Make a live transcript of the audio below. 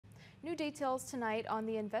New details tonight on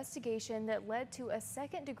the investigation that led to a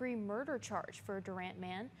second-degree murder charge for a Durant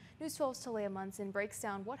man. News 12's Talia Munson breaks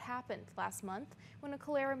down what happened last month when a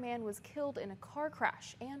Calera man was killed in a car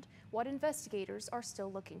crash and what investigators are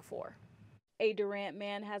still looking for. A Durant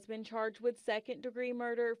man has been charged with second-degree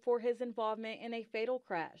murder for his involvement in a fatal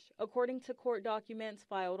crash, according to court documents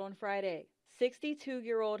filed on Friday.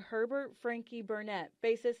 62-year-old Herbert Frankie Burnett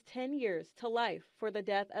faces 10 years to life for the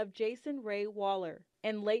death of Jason Ray Waller.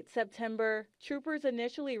 In late September, troopers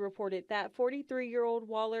initially reported that 43-year-old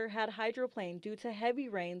Waller had hydroplaned due to heavy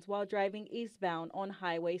rains while driving eastbound on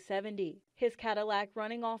Highway 70. His Cadillac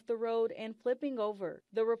running off the road and flipping over.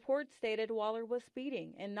 The report stated Waller was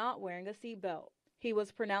speeding and not wearing a seatbelt. He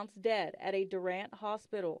was pronounced dead at a Durant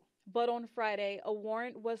hospital. But on Friday, a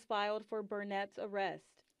warrant was filed for Burnett's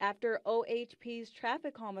arrest after OHP's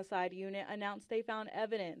traffic homicide unit announced they found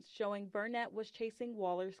evidence showing Burnett was chasing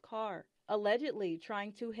Waller's car, allegedly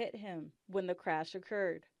trying to hit him when the crash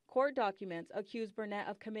occurred. Court documents accuse Burnett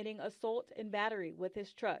of committing assault and battery with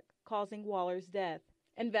his truck, causing Waller's death.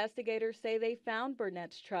 Investigators say they found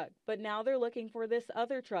Burnett's truck, but now they're looking for this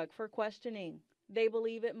other truck for questioning. They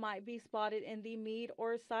believe it might be spotted in the Meade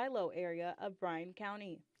or Silo area of Bryan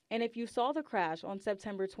County. And if you saw the crash on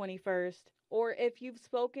September 21st, or if you've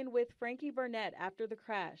spoken with Frankie Burnett after the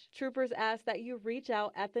crash, troopers ask that you reach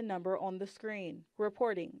out at the number on the screen.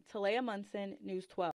 Reporting, Talia Munson, News 12.